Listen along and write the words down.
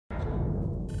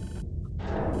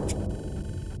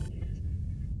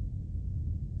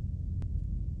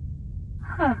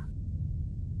Huh.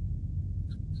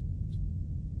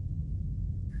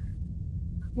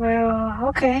 Well,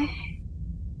 okay.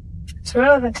 It's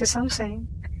relevant to something.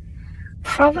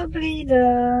 Probably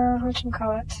the...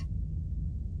 whatchamacallit?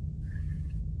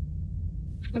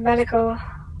 The medical...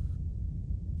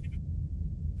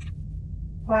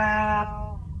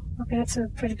 Wow. Okay, that's a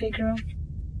pretty big room.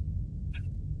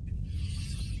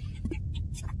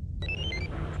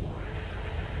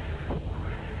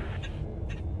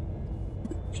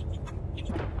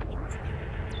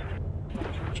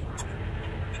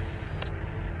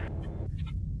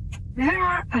 There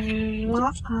are a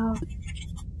lot of...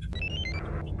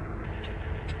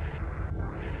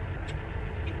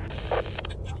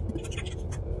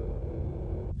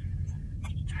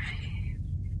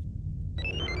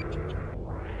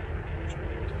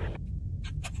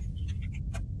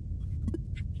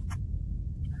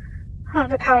 Huh,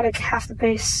 the power like half the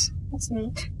base. That's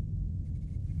neat.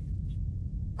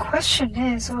 Question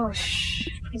is,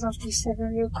 please don't be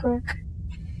 7 real quick.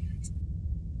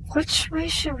 Which way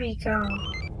should we go?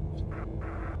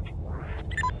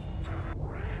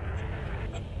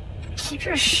 Keep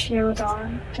your shield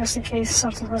on, just in case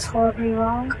something was horribly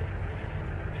wrong.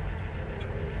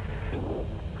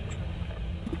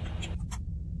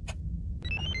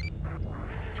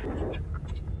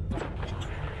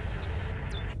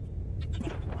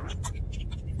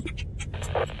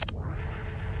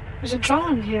 There's a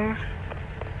drone here.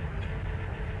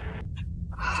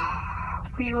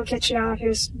 We will get you out of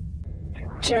here,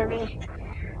 Jeremy.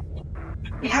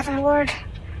 You have my word.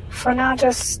 For now,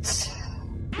 just...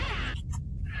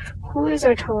 Who is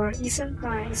our tour? Ethan?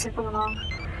 No, Ethan, come along.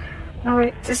 No,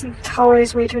 wait, this hallway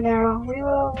is way too narrow.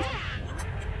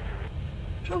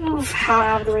 We'll move Hal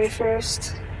out of the way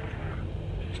first.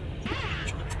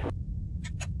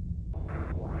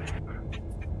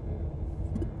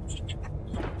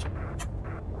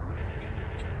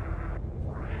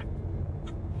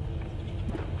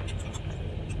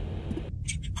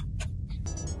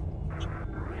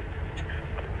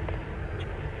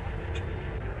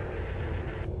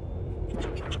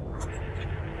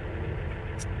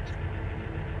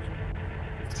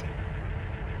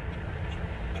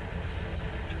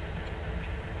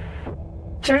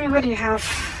 Jeremy, what do you have?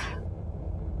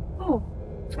 Oh,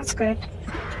 that's good.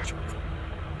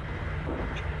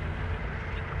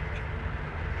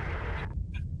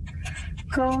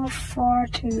 Go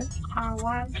forward to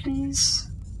R1, please.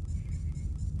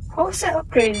 What was that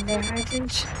upgrade in there? I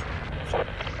didn't...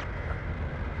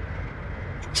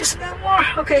 Just a bit more,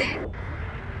 okay.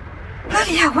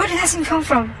 Bloody hell, where did that thing come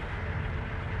from?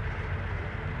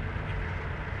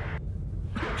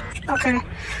 Okay.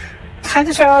 Time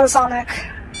to try out the Sonic.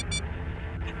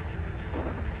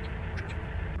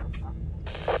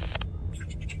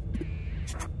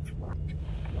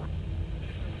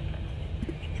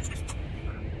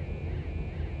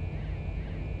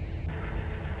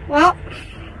 Well,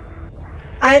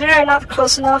 either I'm not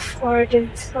close enough, or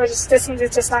this thing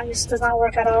does not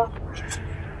work at all.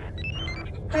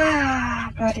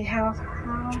 Ah, bloody hell!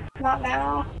 No, not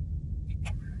now.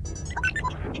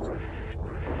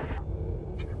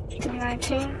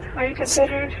 19, are you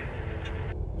considered?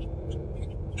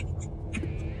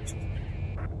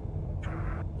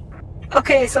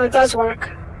 Okay, so it does work.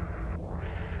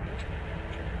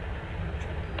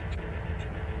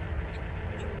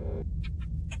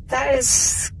 That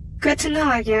is good to know,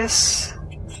 I guess.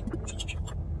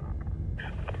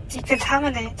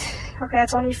 Decontaminate. Okay,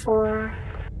 that's only for...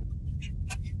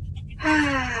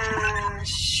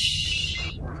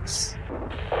 shucks.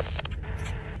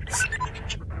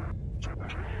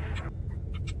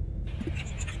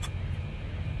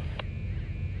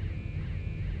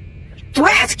 Do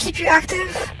I have to keep you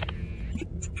active?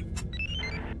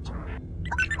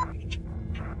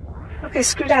 Okay,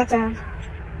 screw that then.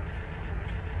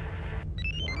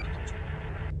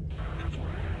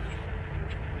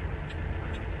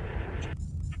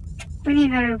 We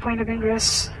need another point of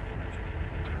ingress.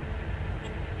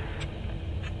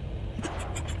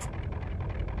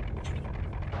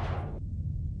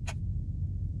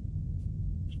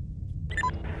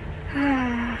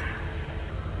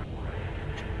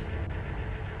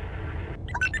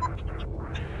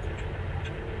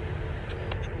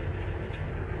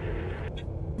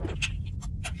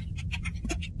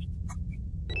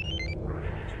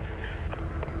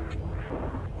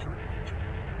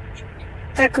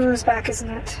 That glue is back, isn't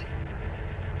it?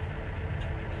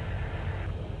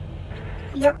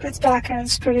 Yep, it's back and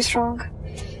it's pretty strong.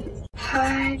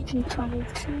 Hi,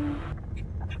 D22.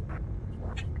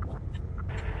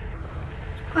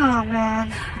 Oh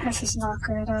man, this is not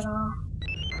good at all.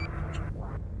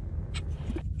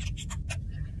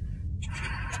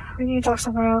 we need to talk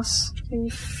somewhere else. Maybe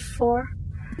 4.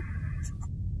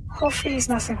 Hopefully there's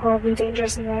nothing horribly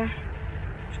dangerous in there.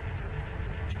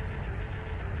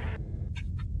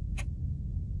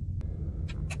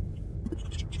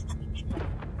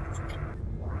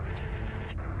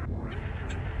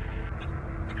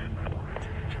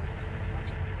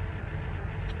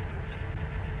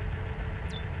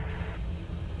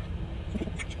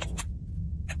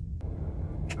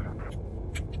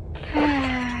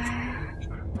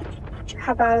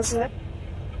 How bad is it?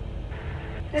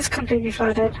 It's completely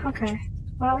flooded. Okay.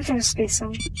 Well, we can just space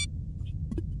them.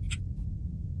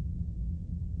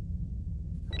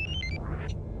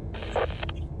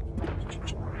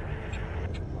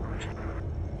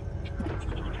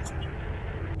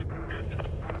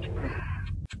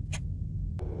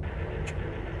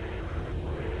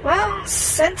 Well,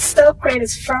 since the upgrade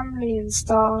is firmly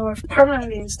installed, or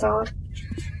permanently installed,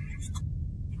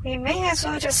 we may as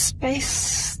well just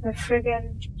space the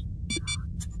friggin'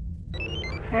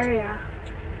 area.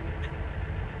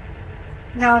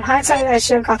 Now, in hindsight, I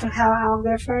should have gotten hell out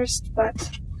there first,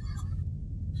 but...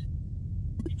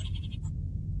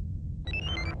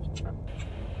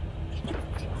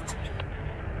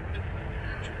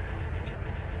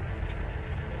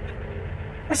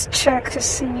 let's check to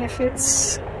see if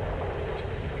it's...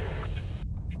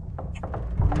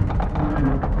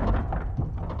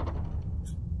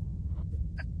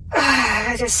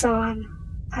 I just so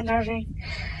unnerving.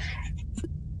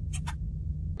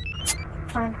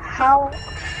 How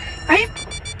are you?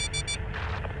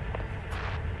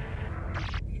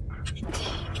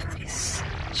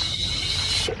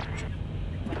 Shit.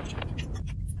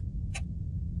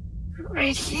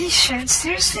 Radiation?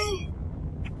 Seriously?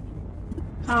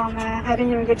 Oh man, I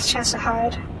didn't even get the chance to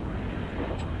hide.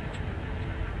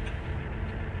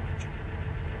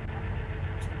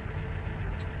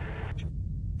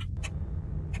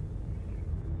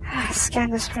 Scan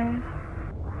this room.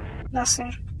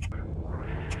 Nothing.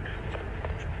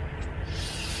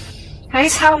 At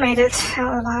least Hal made it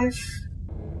out alive.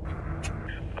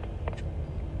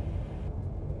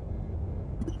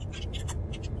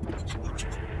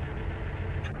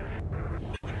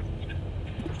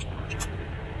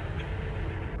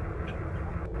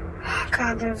 Oh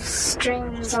god, the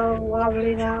strings are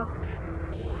wobbly now.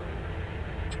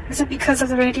 Is it because of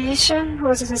the radiation,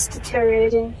 or is it just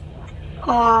deteriorating?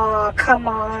 Oh, come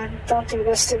on. Don't do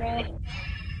this to me.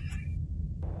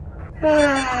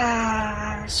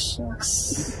 Ah,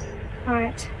 shucks.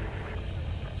 Alright.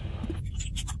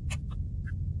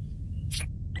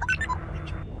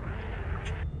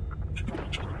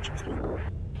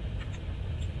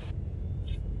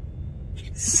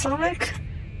 Sonic?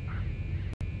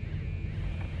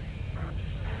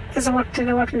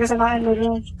 Didn't work because I'm not in the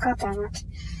room. God damn it.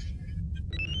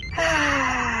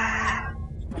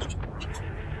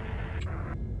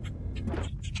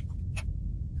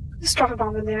 Just drop a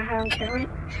bomb in there, I don't care, right?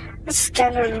 Let's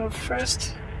scan the room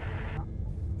first.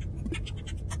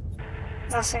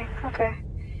 Nothing, okay.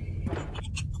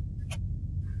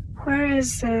 Where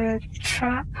is the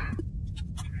trap?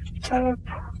 Teleport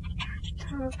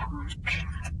trap.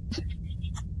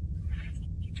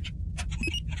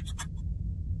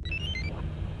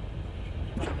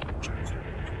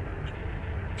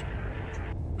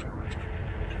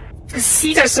 The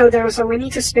seats are so there, so we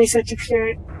need to space it to clear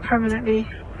it permanently.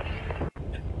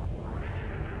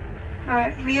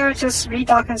 Alright, we are just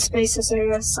redocking space this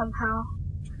area somehow.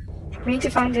 We need to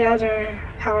find the other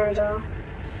power though.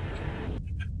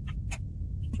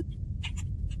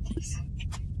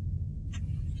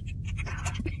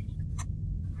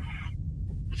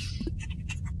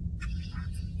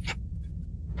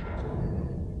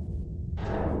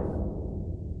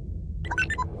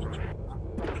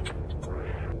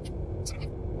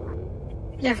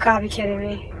 You've gotta be kidding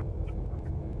me.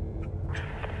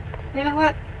 You know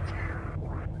what?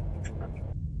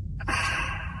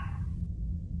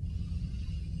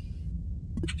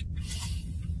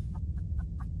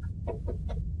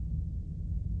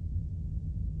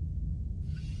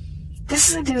 This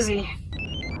is a doozy.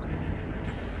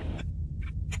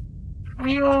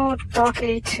 We will dock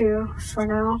A2 for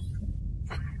now.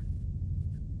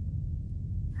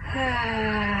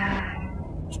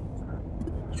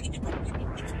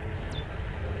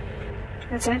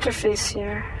 There's an interface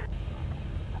here.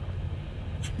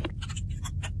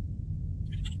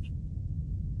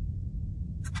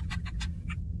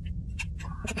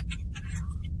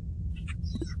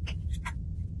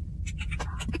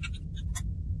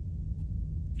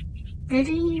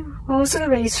 Maybe most of the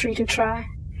race free to try.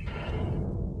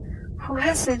 Who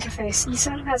has the interface?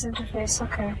 Ethan has interface,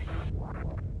 okay.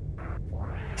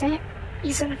 Dang it,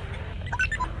 Ethan.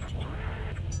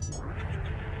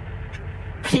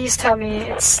 Please tell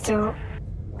me it's still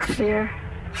clear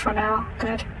for now.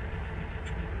 Good.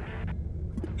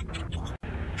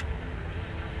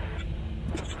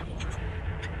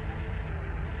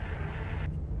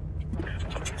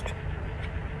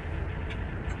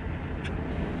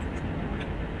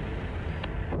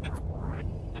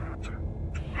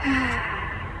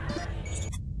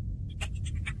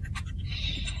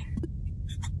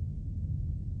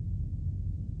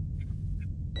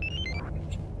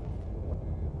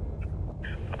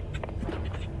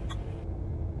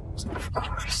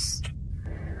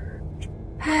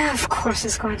 Of course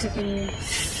it's going to be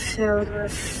filled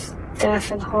with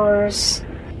death and horrors.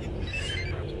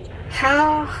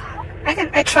 How?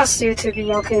 I trust you to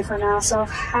be okay for now, so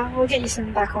we'll get you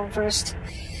sent back home first.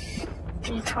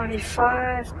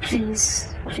 D25,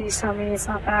 please tell me it's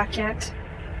not back yet.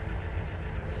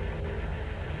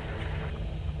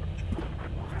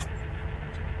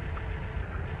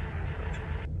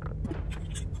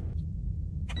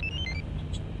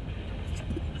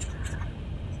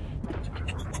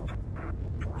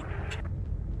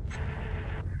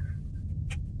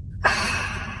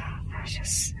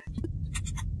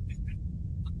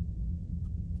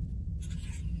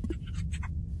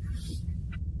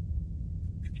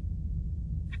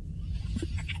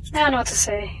 I don't know what to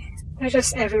say. They're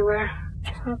just everywhere.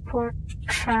 Teleport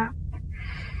trap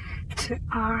to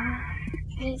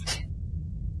R8.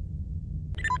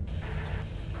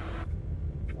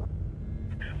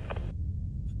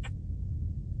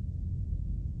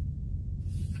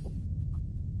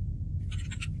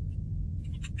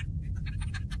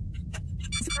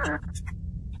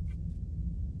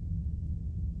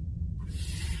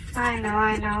 I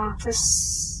know.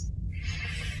 This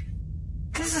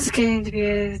is getting to be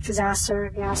a disaster,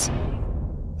 if you ask me.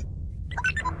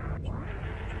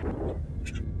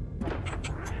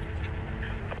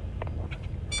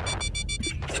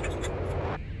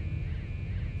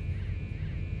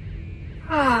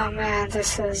 Oh man,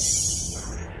 this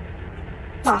is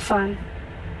not fun.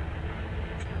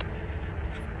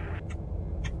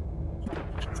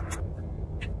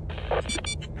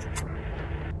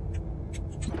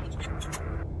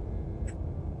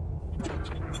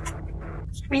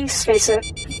 I mean, just face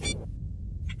it.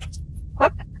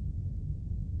 What?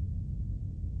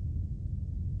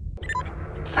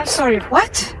 I'm sorry,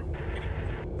 what?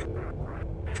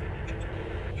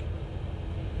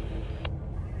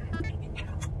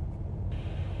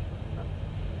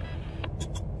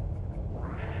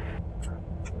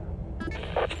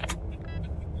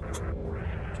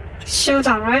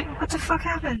 Showdown, right? What the fuck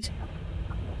happened?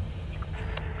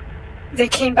 They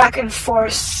came back in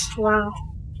force. Wow.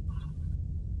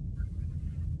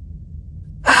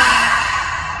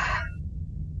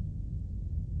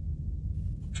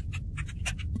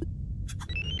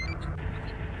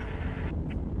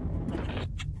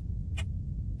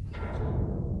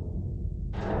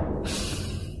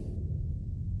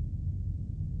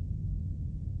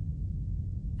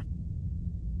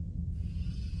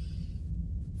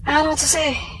 I don't know what to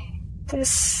say.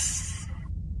 This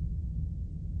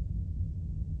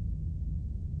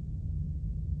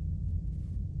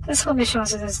whole mission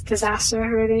was a disaster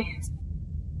already.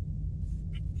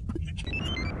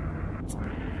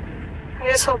 I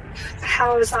just hope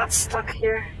Hal is not stuck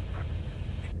here.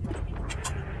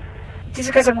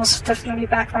 These guys are most definitely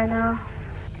back by now.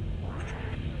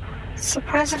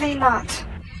 Surprisingly not.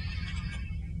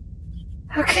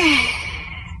 Okay.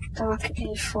 Dock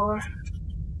A4.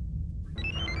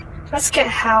 Let's get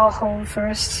Hal home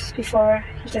first before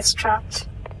he gets trapped.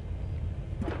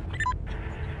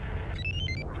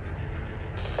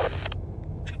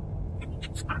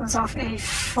 Close off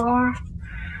A4.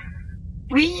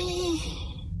 We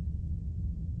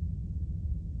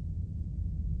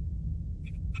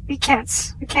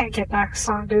can't get back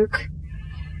Son Duke.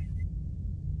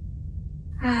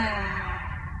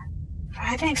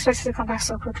 I didn't expect it to come back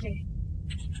so quickly.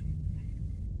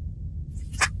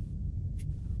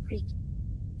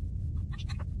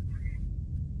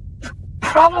 The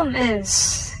problem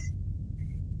is,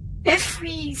 if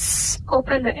we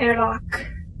open the airlock,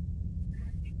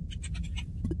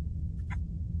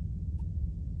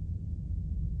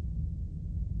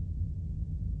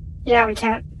 yeah, we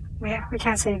can't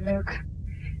save Luke.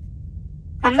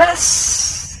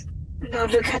 Unless, no,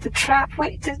 Luke had the trap.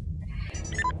 Wait,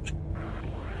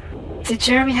 did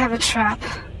Jeremy have a trap?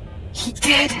 He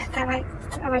did. That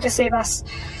might just save us.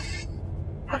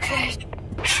 Okay,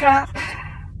 trap.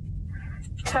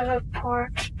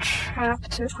 Teleport trap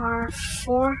to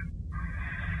R4.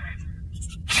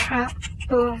 Trap,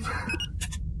 boom.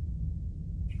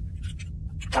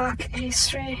 Dock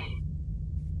A3.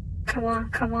 Come on,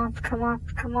 come on, come on,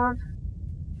 come on.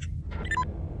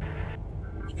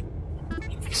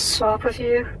 Swap with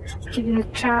you. Give you the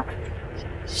trap.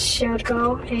 Shield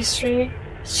go. Ace3.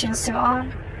 Shield still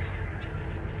on.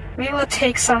 We will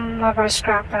take some of our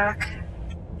scrap back.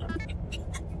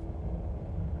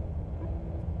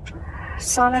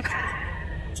 Sonic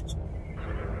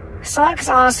is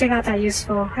honestly not that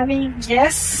useful. I mean,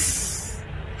 yes,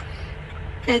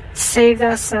 it saved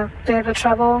us a bit of a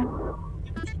trouble,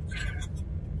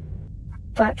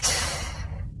 but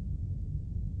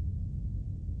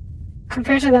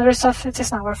compared to the other stuff, it's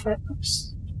just not worth it.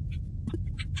 Oops.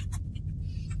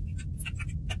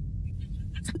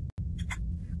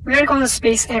 We are going to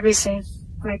space everything,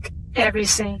 like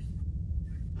everything.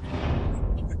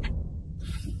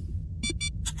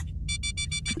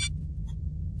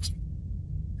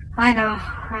 I know.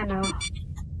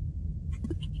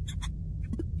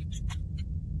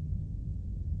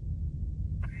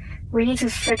 We need to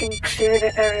freaking clear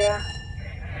the area.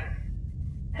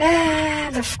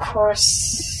 And of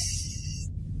course...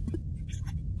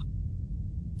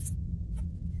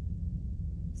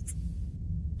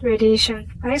 Radiation.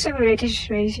 I think some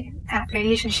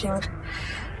radiation shield.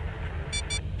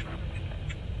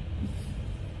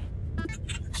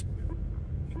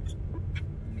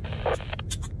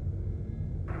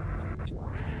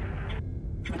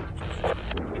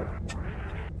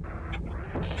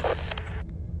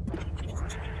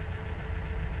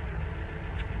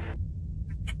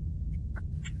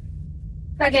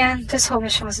 Again, this whole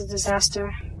mission was a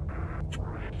disaster.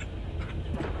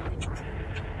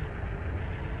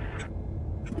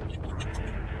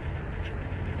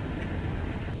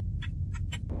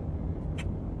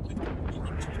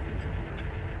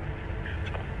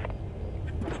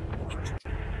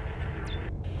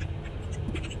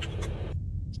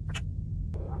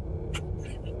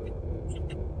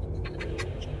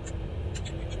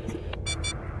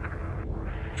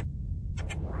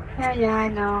 Yeah, I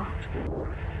know.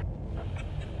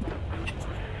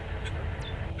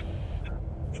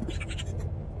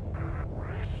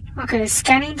 Okay,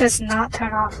 scanning does not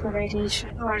turn off the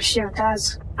radiation or shield.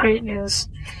 That's great news.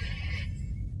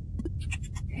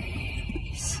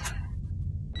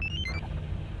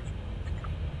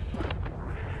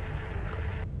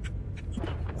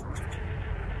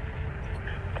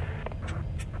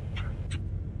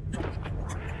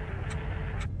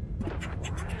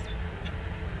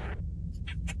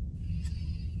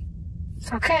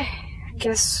 Okay, I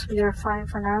guess we are fine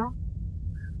for now.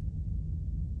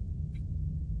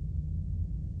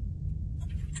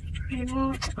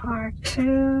 Remote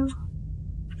R2,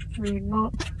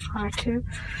 remote R2,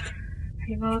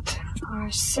 remote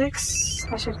R6.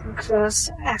 That should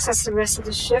close access the rest of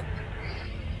the ship.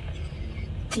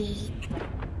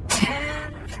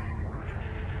 D10.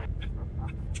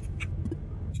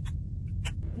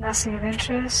 Nothing of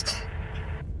interest.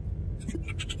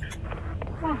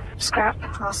 Oh, scrap.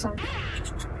 Awesome.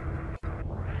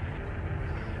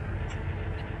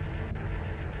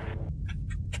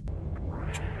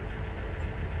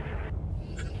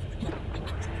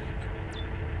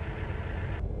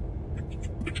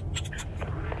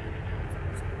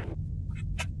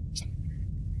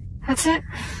 That's it.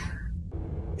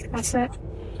 That's it.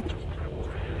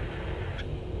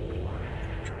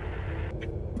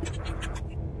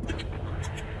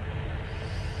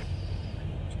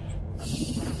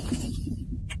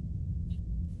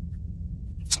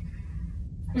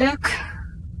 Luke,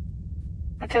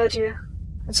 I failed you.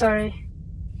 I'm sorry.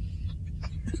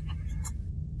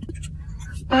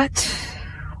 But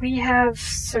we have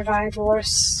survived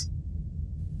worse.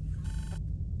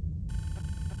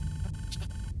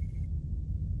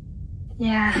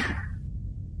 Yeah.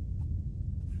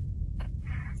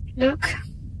 Luke,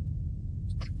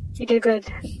 you did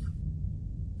good.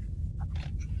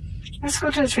 Let's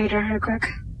go to the trader real quick.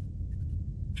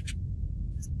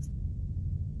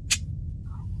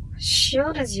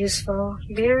 Shield is useful.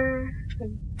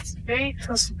 It's very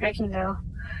close to breaking though.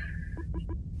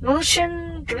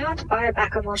 Motion, do we want to buy a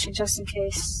backup motion just in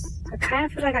case? I kind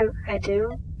of feel like I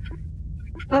do.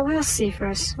 But we'll see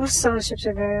first. We'll sell the ship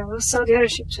surveyor. We'll sell the other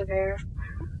ship surveyor.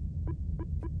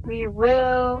 We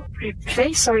will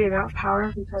replace our route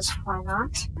power because why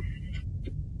not?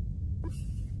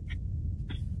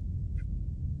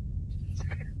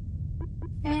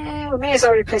 And we may as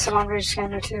well replace a long range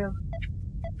scanner too.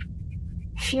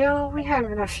 Fuel, we have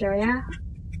enough fuel, yeah?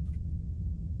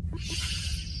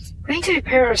 We need to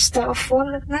repair our stealth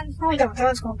one, then no we don't, that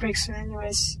one's gonna break soon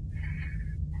anyways.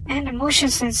 And the motion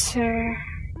sensor.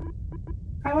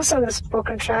 I also have this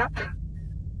broken trap.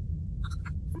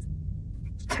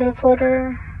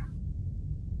 Teleporter.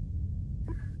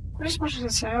 Where's much of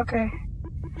this? Okay.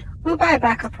 We'll buy a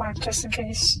backup one just in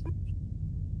case.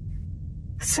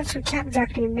 Since we can't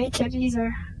exactly make it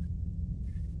either.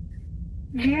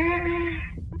 Do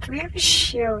we have a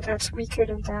shield that's weaker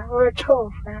than that? Or a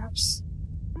toe, perhaps?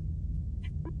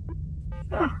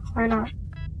 Oh, why not?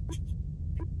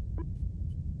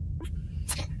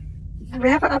 We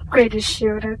have an upgraded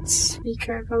shield that's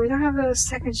weaker, but we don't have a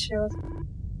second shield.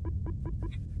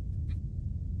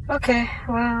 Okay,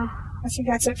 well, I think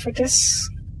that's it for this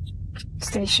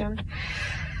station.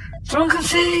 Drone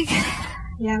config!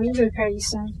 Yeah, we need to repair you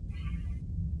soon.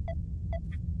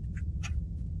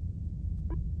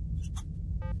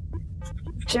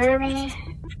 Jeremy,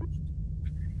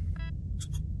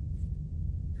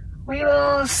 we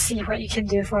will see what you can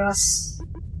do for us.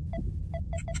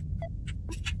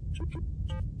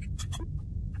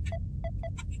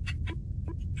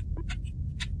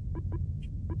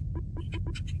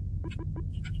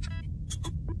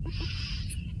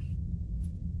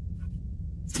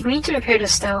 We need to repair the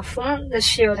stealth, or the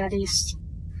shield at least.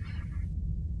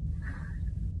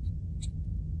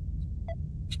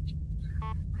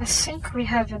 I think we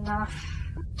have enough.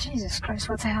 Jesus Christ,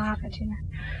 what the hell happened here?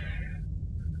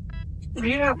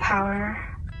 Reroute power.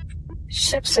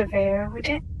 Ship surveyor. We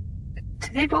did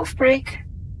they both break?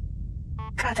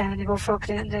 God damn it, they both broke,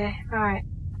 didn't they? Alright.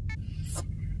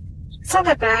 It's not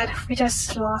that bad. We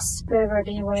just lost a bit of our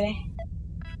leeway.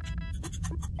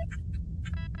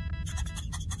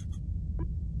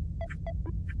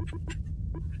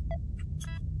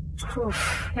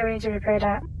 Oof, yeah, we need to repair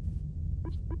that.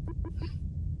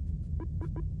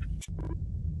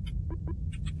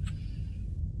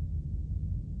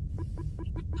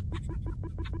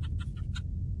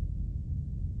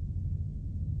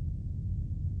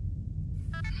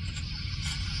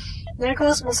 There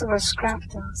goes most of our scrap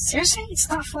though. Seriously? It's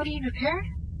not fully repaired?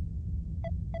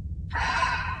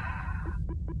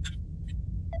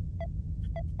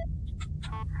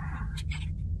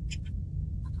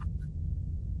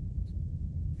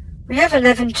 We have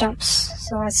 11 jumps,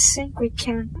 so I think we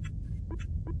can...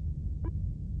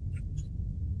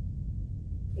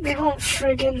 We won't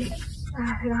friggin...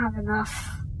 we don't have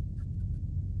enough.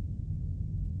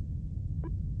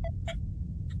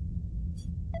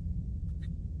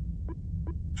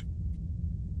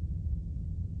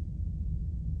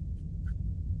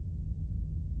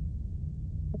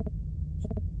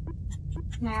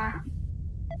 Yeah.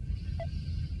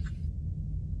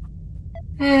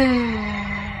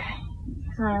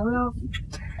 Alright, well...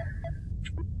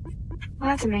 We'll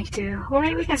have to make do. Or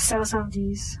maybe we can sell some of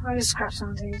these. Or just scrap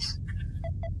some of these.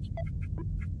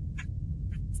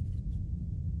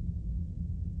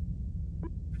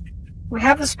 We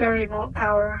have a spare remote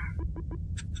power.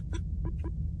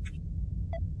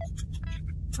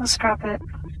 Let's scrap it.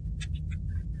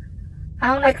 I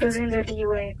don't like losing the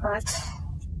leeway, but...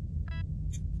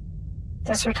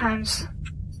 Desert times.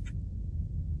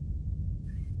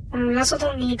 And we also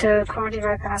don't need the quarantine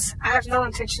bypass. I have no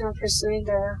intention of pursuing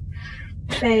the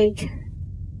plague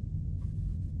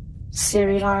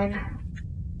Siri line.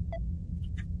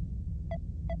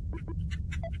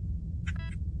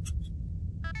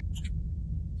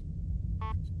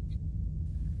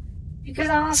 Because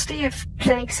honestly, if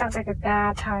plague sounds like a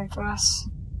bad time for us.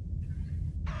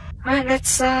 Alright, let's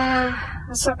start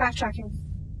backtracking.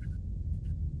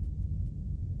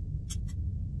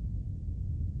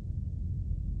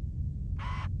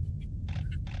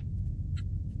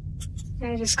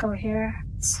 Let me just go here.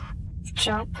 Let's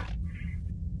jump.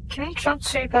 Can we jump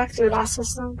straight back to the last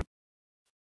system?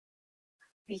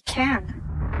 We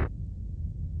can.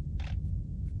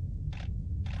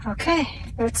 Okay,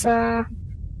 let's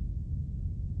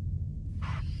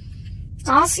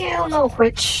honestly, I don't know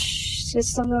which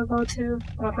system we'll go to,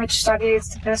 or which study is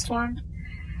the best one.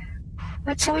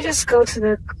 But shall we just go to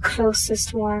the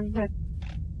closest one,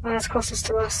 that's closest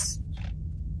to us?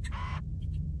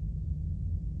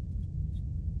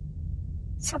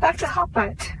 So back to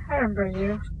Hotbite. I remember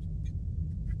you.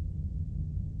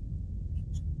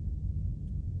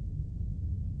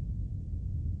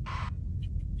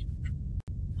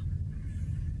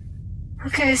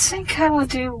 Okay, I think I will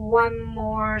do one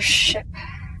more ship.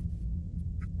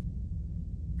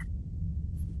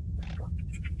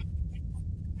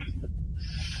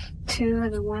 Two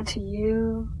and then one to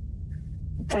you.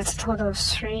 That's a total of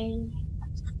 3.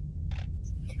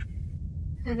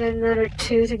 And then another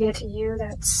 2 to get to you,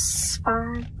 that's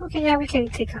 5. Okay, yeah, we can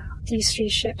take these 3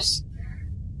 ships.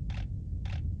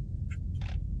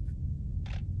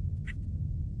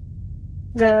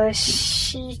 The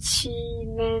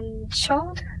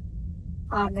Shichimenchod?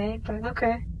 Odd name, but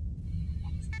okay.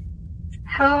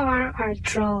 How are our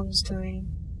drones doing?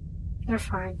 They're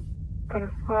fine. But,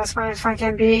 well, as fine as fine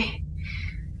can be.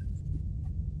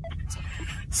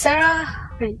 Sarah,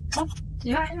 wait,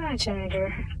 you're not a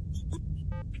generator.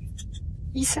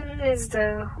 Ethan is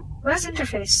the... Where's the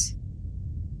interface?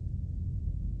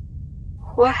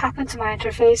 What happened to my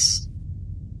interface?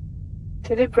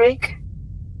 Did it break?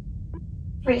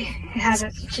 Wait, it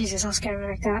hasn't. Jesus, I'll scare me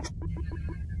like that.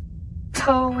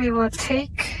 So we will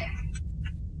take...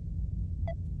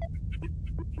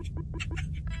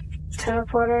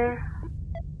 teleporter...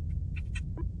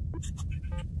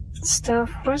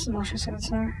 stuff. Where's the motion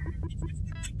sensor?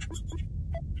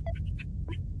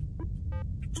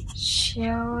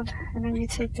 Shield, and then you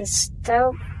take the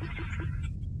stealth.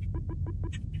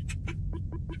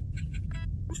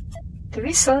 Did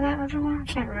we sell that other one? I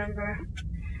can't remember.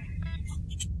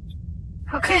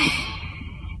 Okay,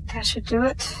 that should do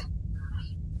it.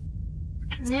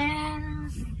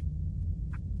 And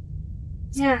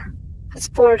yeah, it's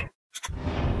bored.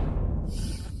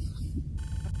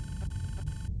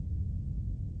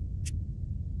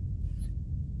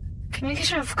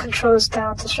 Communication of controls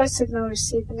down. The strike signal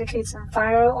received indicates a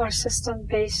viral or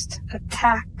system-based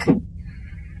attack.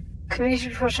 Communication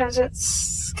before transit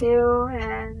skill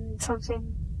and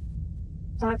something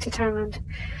not determined.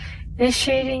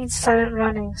 Initiating silent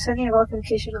running. Sending about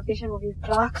communication location will be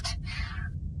blocked.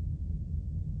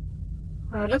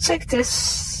 It looks like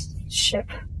this ship.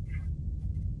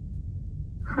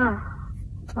 Huh.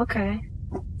 Okay.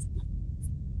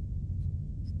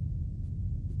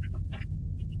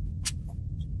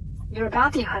 You're a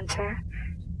bounty hunter.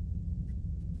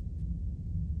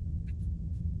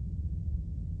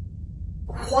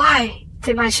 Why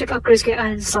did my ship upgrades get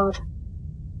uninstalled?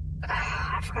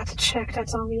 I forgot to check.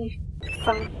 That's on me.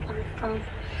 Fine.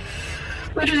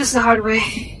 We'll do this the hard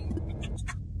way.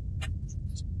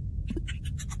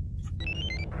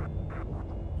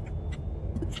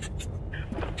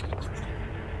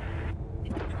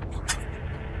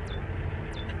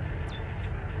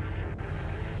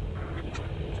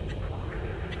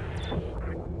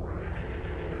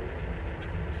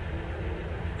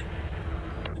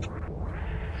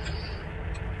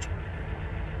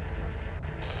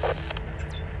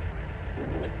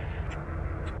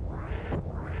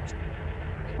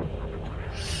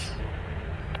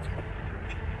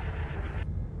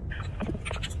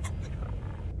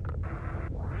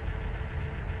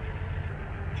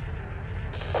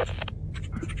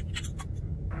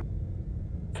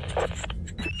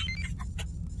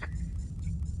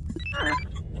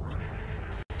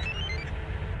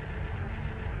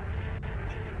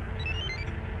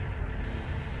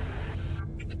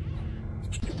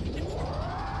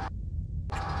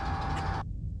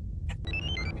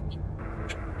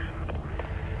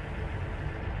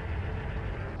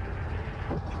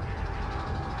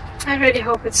 I really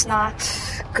hope it's not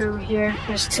goo here.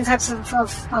 There's two types of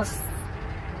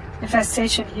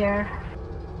infestation here.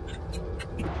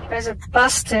 There's a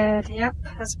busted. Yep,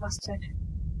 that's busted.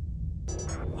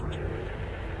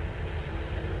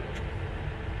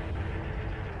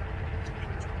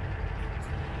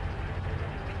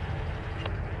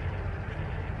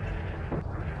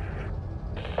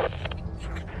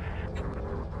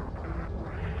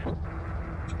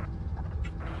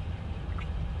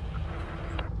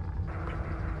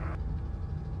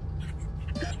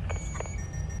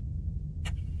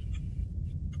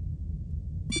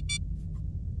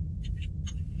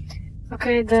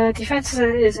 Okay, the defense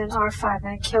is in R5 and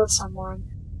I killed someone.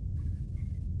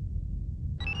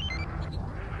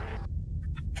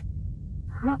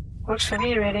 Huh, works for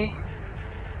me, really.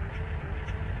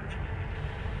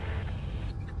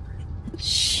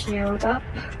 Shield up.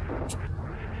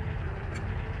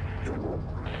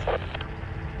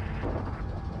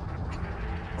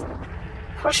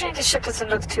 Fortunately, the ship doesn't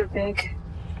look too big.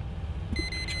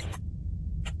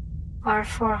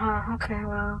 R4, huh? Okay,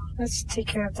 well, let's take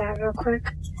care of that real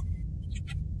quick.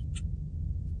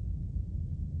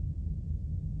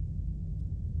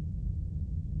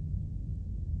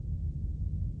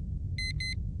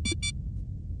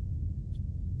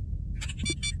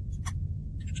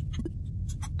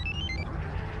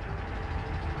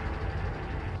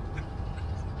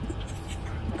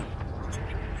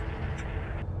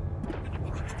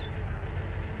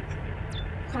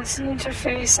 I see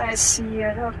interface, I see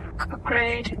an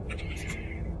upgrade.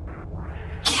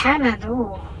 Cannon,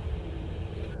 ooh.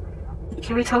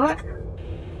 Can we tow it?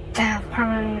 Damn,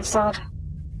 permanently installed.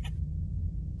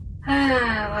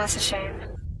 Well, that's a shame.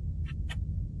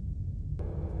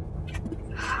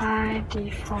 High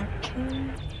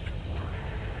D14.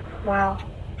 Wow.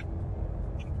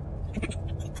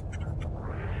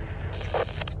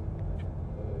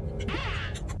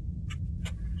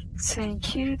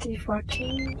 Thank you,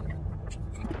 D14,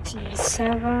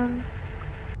 D7.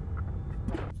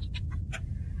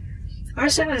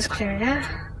 R7 is clear, yeah?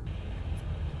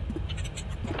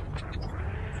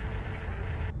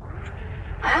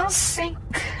 I don't think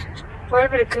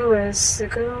wherever the goo is, I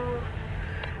don't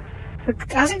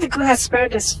think the goo has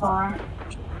spread this far.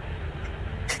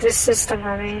 To this system,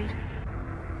 I mean.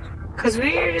 Because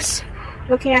we're just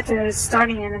looking at the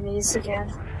starting enemies again.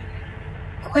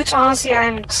 Which honestly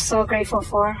I'm so grateful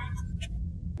for.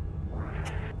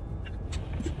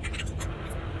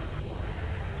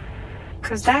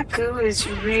 Because that goo is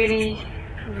really,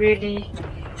 really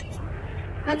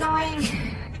annoying.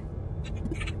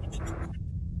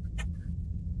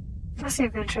 That's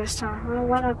of interest, huh? Well,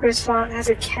 one of this font has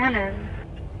a cannon.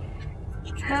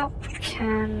 Help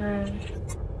cannon.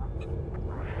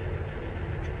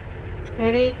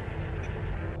 Really?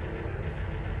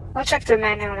 I'll check the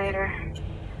menu later.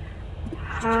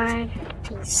 Hide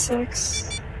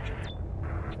D6.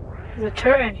 There's a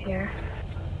turret in here.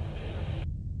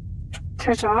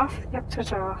 Turret off? Yep,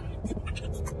 turret off.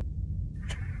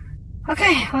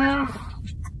 Okay, well.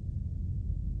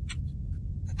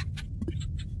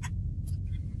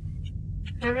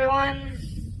 Everyone,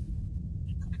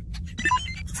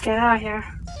 let's get out of here.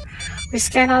 We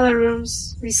scanned all the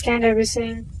rooms. We scanned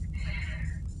everything.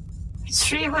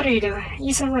 Sri, what are you doing?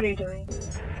 Ethan, what are you doing?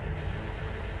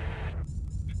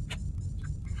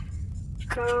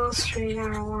 Go, Sri,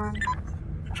 R1.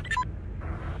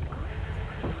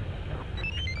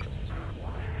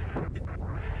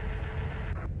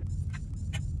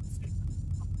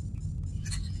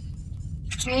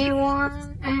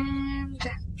 A1 and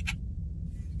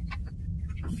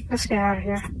let's get out of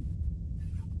here.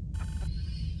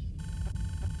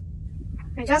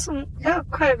 We got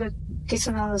quite a bit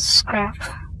decent amount of scrap.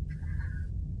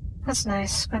 That's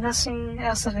nice, but nothing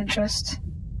else of interest.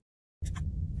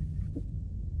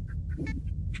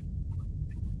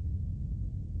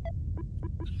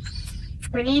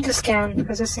 We need to scan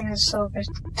because this thing is so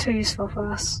too useful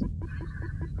for us.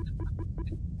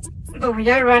 But we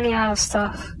are running out of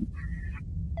stuff.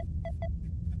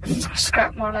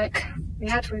 Scrap more like. We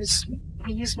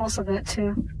used most of it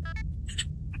too.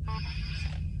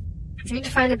 We need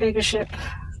to find a bigger ship.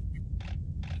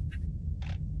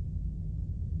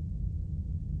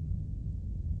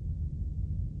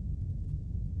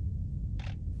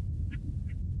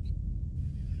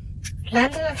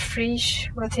 Land of the Fresh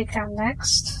we'll take down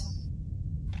next.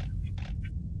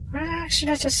 Well, actually,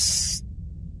 let's just...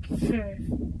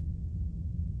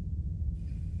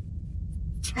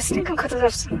 I think I'll cut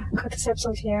this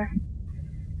episode here.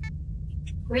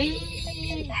 We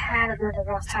had a bit of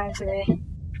a rough time today.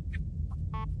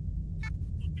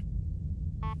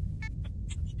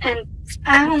 And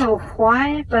I don't know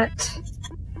why, but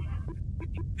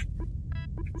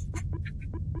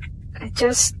I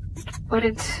just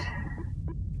wouldn't.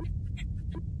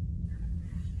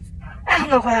 I don't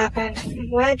know what happened.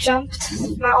 When I jumped,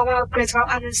 all my upgrades got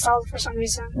uninstalled for some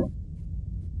reason.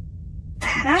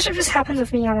 That should just happened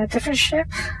with me on a different ship.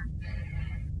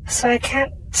 So I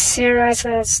can't theorize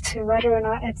as to whether or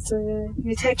not it's the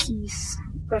new techies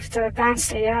with the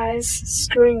advanced AIs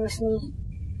screwing with me.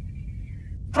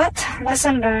 But,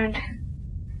 lesson learned.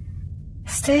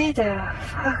 Stay the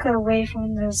fuck away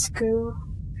from the goo.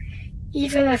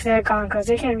 Even if they're gone, because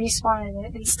they can respawn in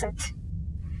an instant.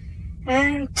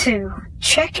 And 2,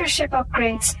 check your ship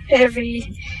upgrades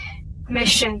every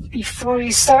mission before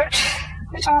you start,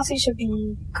 which honestly should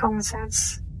be common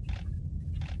sense.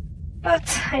 But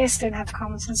I just didn't have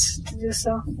common sense to do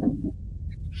so.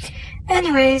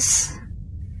 Anyways,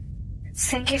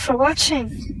 thank you for watching.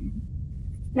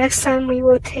 Next time we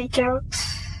will take the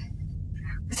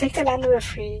Land of the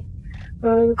Free.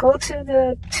 We'll go to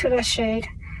the Shade.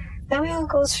 Then we will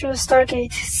go through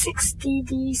Stargate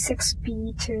 6DD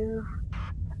 6B to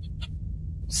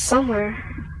somewhere.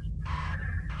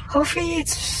 Hopefully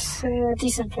it's a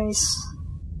decent place.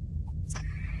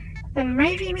 And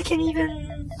maybe we can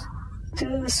even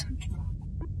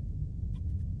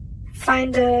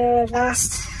find the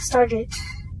last Stargate.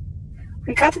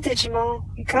 We got the Digimon,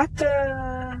 we got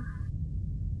the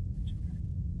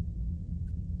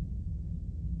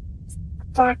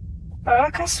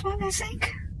Baracus one, I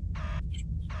think?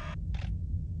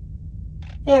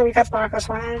 Yeah, we got the Baracus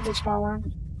one and the Digimon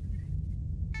one.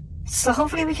 So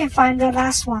hopefully we can find the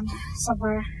last one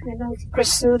somewhere, and then we can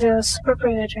pursue the Super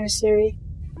Predator series.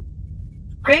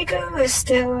 Grey Goo is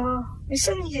still... we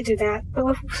still need to do that, but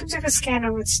with some type of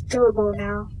scanner it's doable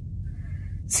now.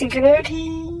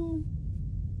 Singularity...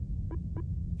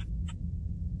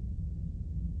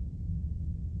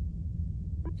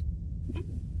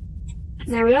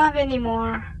 Now we don't have any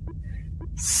more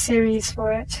series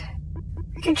for it.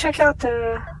 You can check out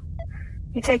the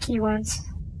Miteki ones.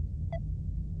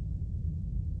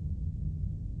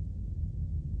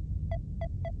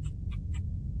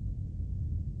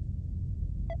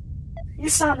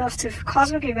 It's not enough to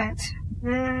cosmic event.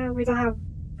 We don't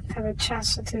have a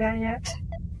chance to do that yet.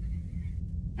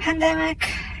 Pandemic.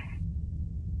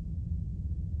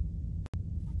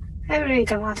 I really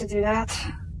don't want to do that.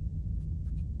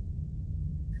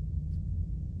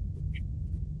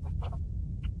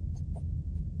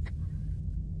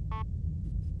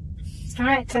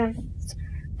 Alright then.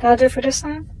 That'll do for this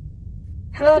time.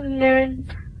 Hello, Naren.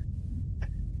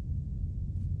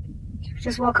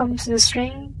 Just welcome to the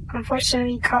stream.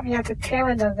 Unfortunately, you caught me at the tail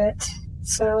end of it,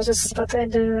 so I was just about to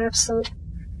end the episode.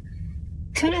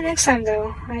 Tune in next time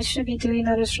though. I should be doing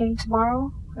another stream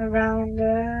tomorrow around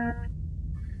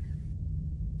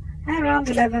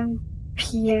 11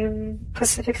 p.m.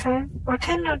 Pacific time, or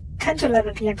 10 to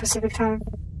 11 p.m. Pacific time.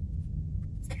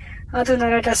 I'll do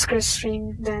another Duskers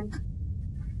stream then.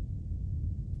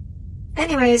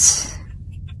 Anyways,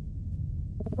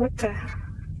 what the?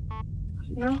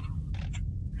 No?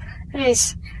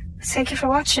 Anyways, thank you for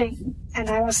watching, and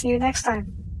I will see you next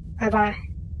time. Bye bye.